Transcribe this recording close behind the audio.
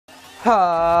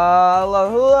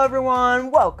Hello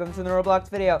everyone, welcome to the Roblox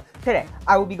video. Today,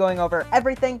 I will be going over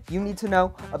everything you need to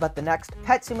know about the next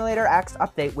Pet Simulator X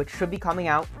update, which should be coming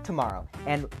out tomorrow.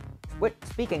 And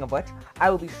speaking of which,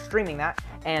 I will be streaming that,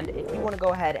 and if you want to go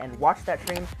ahead and watch that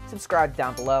stream, subscribe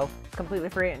down below. It's completely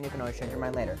free, and you can always change your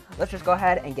mind later. Let's just go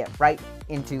ahead and get right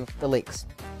into the leaks.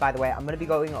 By the way, I'm going to be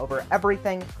going over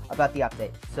everything about the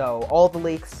update. So, all the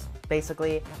leaks,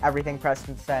 basically everything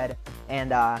Preston said, and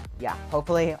yeah,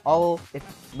 hopefully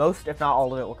most if not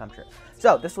all of it will come true.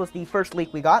 So this was the first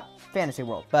leak we got, Fantasy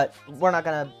World, but we're not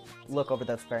gonna look over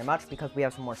those very much because we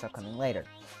have some more stuff coming later.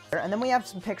 And then we have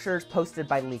some pictures posted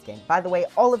by Leaking. By the way,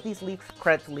 all of these leaks,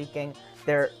 credit to Leaking,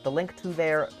 the link to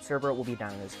their server will be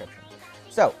down in the description.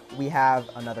 So we have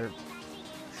another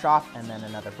shop and then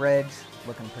another bridge,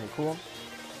 looking pretty cool.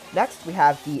 Next, we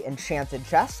have the Enchanted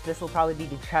Chest. This will probably be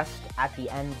the chest at the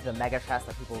end, the mega chest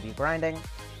that people will be grinding.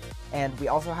 And we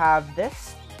also have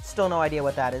this. Still no idea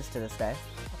what that is to this day.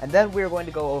 And then we're going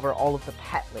to go over all of the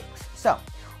pet leaks. So,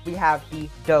 we have the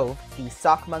Dove, the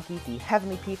Sock Monkey, the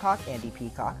Heavenly Peacock, and the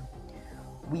Peacock.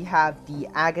 We have the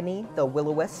Agony, the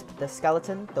Will-O-Wisp, the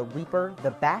Skeleton, the Reaper,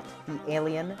 the Bat, the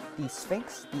Alien, the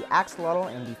Sphinx, the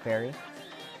Axolotl, and the Fairy.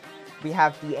 We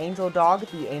have the Angel Dog,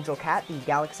 the Angel Cat, the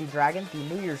Galaxy Dragon, the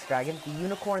New Year's Dragon, the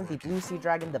Unicorn, the Blue Sea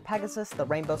Dragon, the Pegasus, the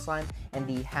Rainbow Slime, and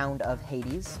the Hound of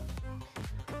Hades.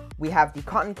 We have the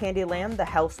Cotton Candy Lamb, the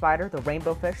Hell Spider, the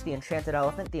Rainbow Fish, the Enchanted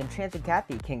Elephant, the Enchanted Cat,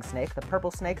 the King Snake, the Purple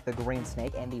Snake, the Green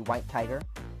Snake, and the White Tiger.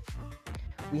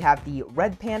 We have the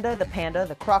Red Panda,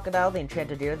 the Crocodile, the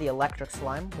Enchanted Deer, the Electric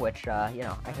Slime, which, you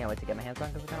know, I can't wait to get my hands on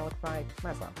because it kind of looks like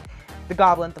my slime. The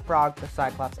Goblin, the Frog, the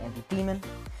Cyclops, and the Demon.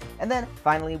 And then,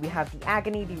 finally, we have the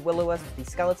Agony, the Will-O-Wisp, the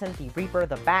Skeleton, the Reaper,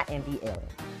 the Bat, and the Alien.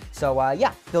 So,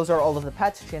 yeah, those are all of the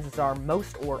pets. Chances are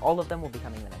most or all of them will be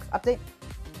coming in the next update.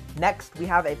 Next, we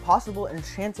have a possible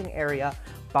enchanting area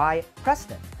by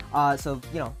Preston. So,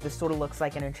 you know, this sort of looks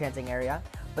like an enchanting area.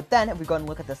 But then, if we go and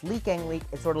look at this leaking leak,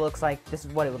 it sort of looks like this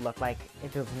is what it would look like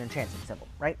if it was an enchanting symbol,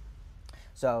 right?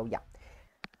 So, yeah.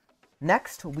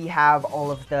 Next, we have all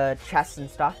of the chests and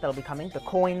stuff that'll be coming. The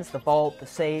coins, the vault, the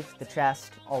safe, the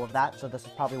chest, all of that. So this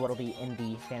is probably what'll be in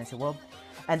the fantasy world.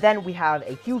 And then we have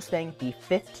a huge thing, the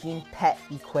 15 pet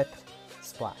equipped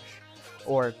splash,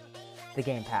 or the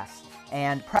game pass.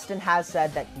 And Preston has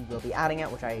said that he will be adding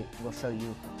it, which I will show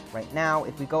you right now.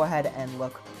 If we go ahead and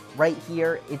look right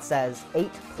here, it says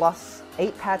 8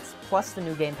 pets plus the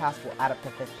new game pass will add up to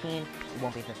 15. It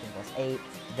won't be 15 plus 8.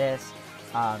 This.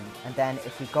 And then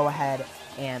if we go ahead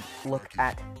and look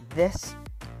at this,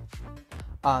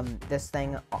 this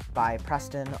thing by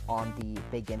Preston on the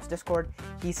Big Games Discord,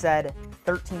 he said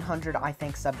 1,300, I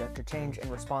think, subject to change in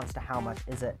response to how much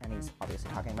is it, and he's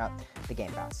obviously talking about the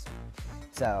Game Pass.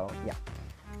 So, yeah.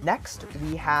 Next,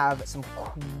 we have some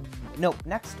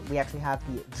next, we actually have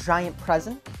the Giant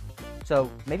Present. So,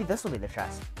 maybe this will be the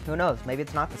chest. Who knows? Maybe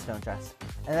it's not the stone chest.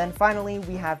 And then finally,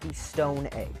 we have the Stone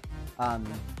Egg.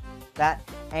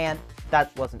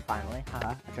 That wasn't finally.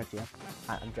 Haha, I tricked you.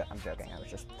 I'm joking. I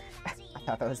was just, I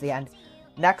thought that was the end.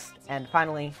 Next, and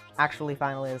finally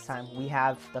this time, we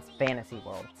have the Fantasy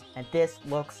World. And this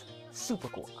looks super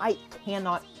cool. I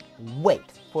cannot wait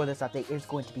for this update. It's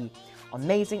going to be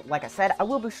amazing. Like I said, I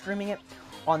will be streaming it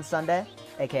on Sunday,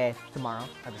 aka tomorrow.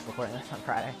 I'm just recording this on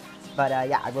Friday. But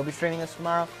yeah, I will be streaming this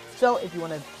tomorrow. So if you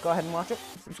want to go ahead and watch it,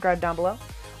 subscribe down below.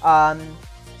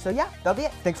 So yeah, that'll be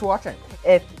it. Thanks for watching.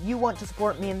 If you want to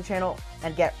support me in the channel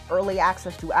and get early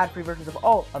access to ad-free versions of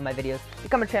all of my videos,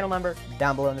 become a channel member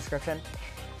down below in the description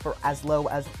for as low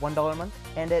as $1 a month,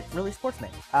 and it really supports me.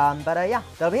 But yeah,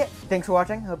 that'll be it. Thanks for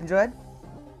watching. Hope you enjoyed.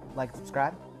 Like and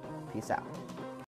subscribe. Peace out.